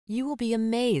You will be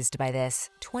amazed by this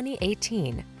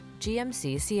 2018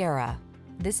 GMC Sierra.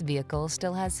 This vehicle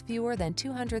still has fewer than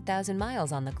 200,000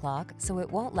 miles on the clock, so it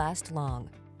won't last long.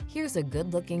 Here's a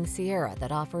good-looking Sierra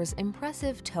that offers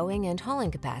impressive towing and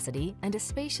hauling capacity and a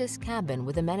spacious cabin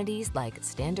with amenities like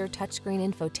standard touchscreen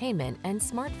infotainment and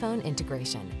smartphone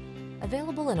integration.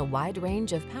 Available in a wide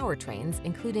range of powertrains,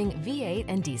 including V8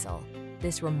 and diesel,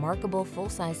 this remarkable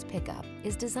full-size pickup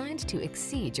is designed to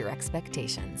exceed your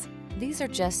expectations. These are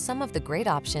just some of the great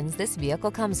options this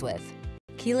vehicle comes with: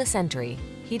 keyless entry,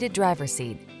 heated driver's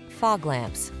seat, fog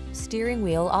lamps, steering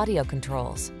wheel audio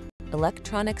controls,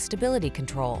 electronic stability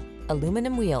control,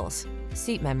 aluminum wheels,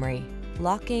 seat memory,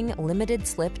 locking limited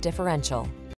slip differential,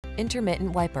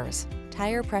 intermittent wipers,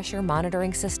 tire pressure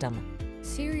monitoring system.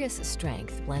 Serious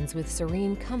strength blends with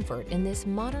serene comfort in this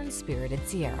modern spirited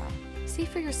Sierra. See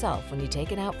for yourself when you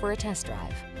take it out for a test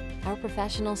drive. Our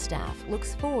professional staff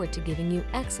looks forward to giving you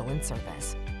excellent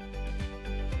service.